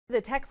The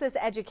Texas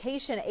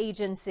Education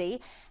Agency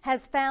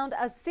has found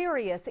a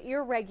serious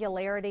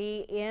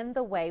irregularity in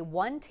the way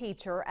one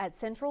teacher at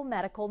Central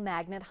Medical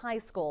Magnet High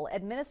School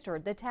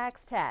administered the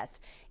TAKS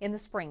test in the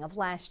spring of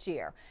last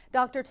year.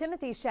 Dr.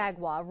 Timothy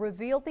Chargois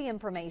revealed the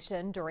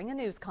information during a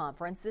news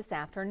conference this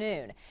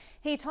afternoon.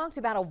 He talked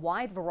about a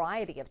wide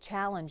variety of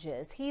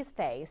challenges he's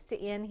faced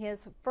in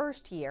his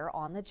first year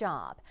on the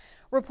job.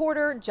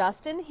 Reporter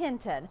Justin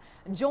Hinton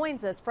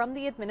joins us from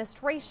the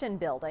administration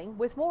building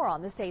with more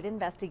on the state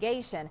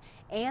investigation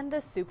and the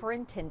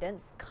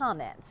superintendent's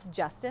comments.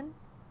 Justin?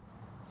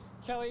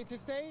 Kelly, to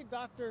say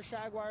Dr.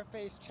 Chargois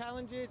faced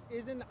challenges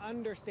is an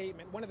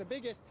understatement. One of the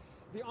biggest,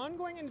 the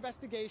ongoing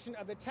investigation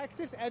of the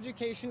Texas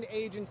Education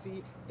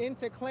Agency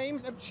into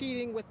claims of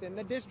cheating within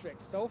the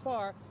district. So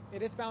far,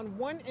 it has found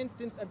one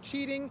instance of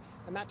cheating,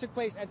 and that took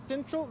place at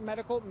Central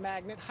Medical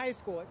Magnet High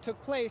School. It took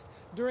place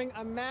during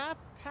a math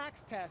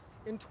TAKS test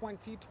in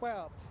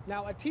 2012.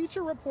 Now, a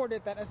teacher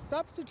reported that a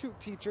substitute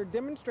teacher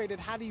demonstrated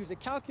how to use a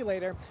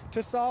calculator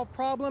to solve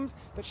problems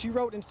that she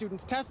wrote in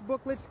students' test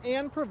booklets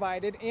and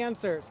provided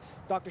answers.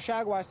 Dr.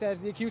 Chargois says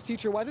the accused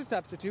teacher was a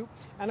substitute,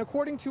 and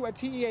according to a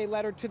TEA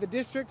letter to the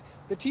district,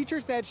 the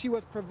teacher said she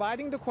was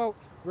providing the, quote,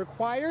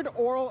 required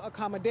oral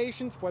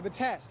accommodations for the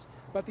test.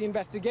 But the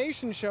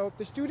investigation showed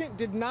the student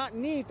did not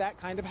need that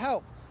kind of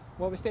help.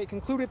 Well, the state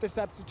concluded the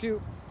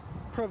substitute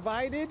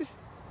provided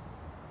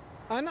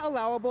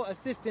unallowable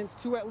assistance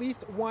to at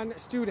least one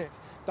student.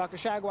 Dr.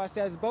 Chargois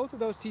says both of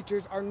those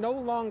teachers are no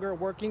longer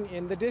working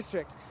in the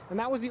district, and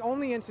that was the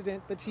only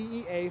incident the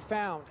TEA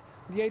found.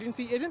 The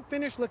agency isn't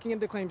finished looking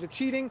into claims of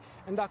cheating,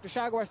 and Dr.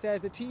 Chargois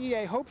says the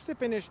TEA hopes to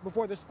finish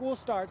before the school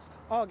starts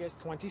August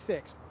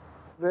 26th.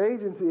 The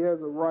agency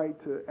has a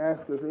right to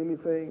ask us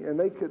anything, and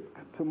they could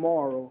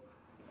tomorrow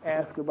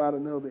ask about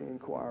another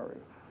inquiry.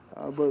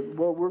 But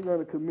what we're going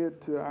to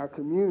commit to our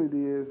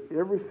community is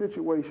every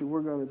situation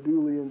we're going to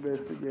duly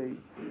investigate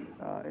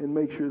and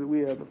make sure that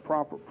we have the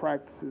proper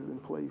practices in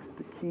place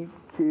to keep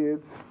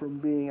kids from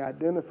being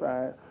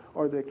identified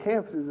or their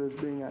campuses as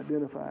being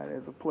identified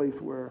as a place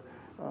where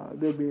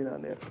they're being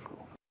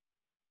unethical.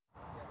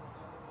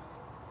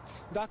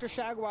 Dr.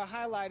 Chargois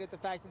highlighted the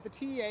fact that the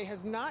TEA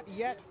has not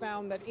yet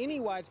found that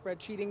any widespread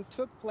cheating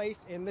took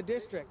place in the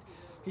district.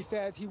 He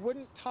says he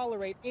wouldn't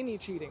tolerate any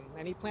cheating,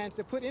 and he plans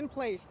to put in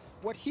place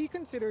what he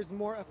considers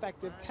more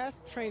effective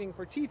test training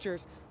for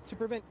teachers to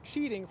prevent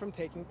cheating from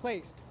taking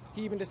place.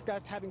 He even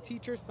discussed having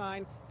teachers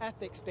sign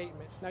ethics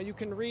statements. Now, you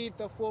can read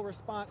the full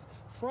response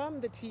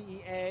from the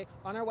TEA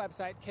on our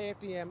website,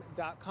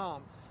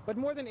 KFDM.com. But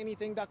more than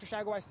anything, Dr.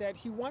 Chargois said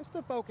he wants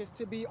the focus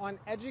to be on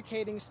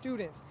educating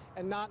students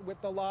and not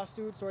with the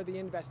lawsuits or the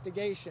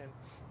investigation.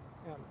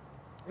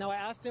 Now, I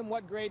asked him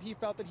what grade he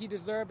felt that he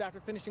deserved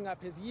after finishing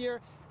up his year,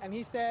 and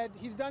he said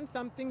he's done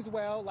some things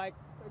well, like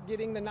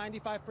getting the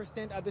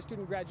 95% of the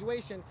student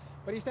graduation,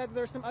 but he said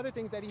there's some other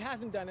things that he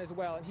hasn't done as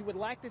well, and he would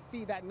like to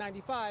see that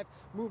 95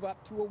 move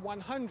up to a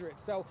 100.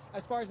 So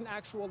as far as an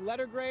actual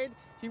letter grade,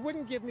 he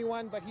wouldn't give me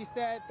one, but he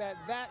said that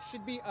that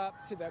should be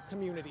up to the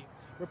community.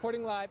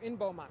 Reporting live in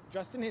Beaumont,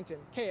 Justin Hinton,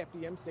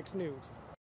 KFDM 6 News.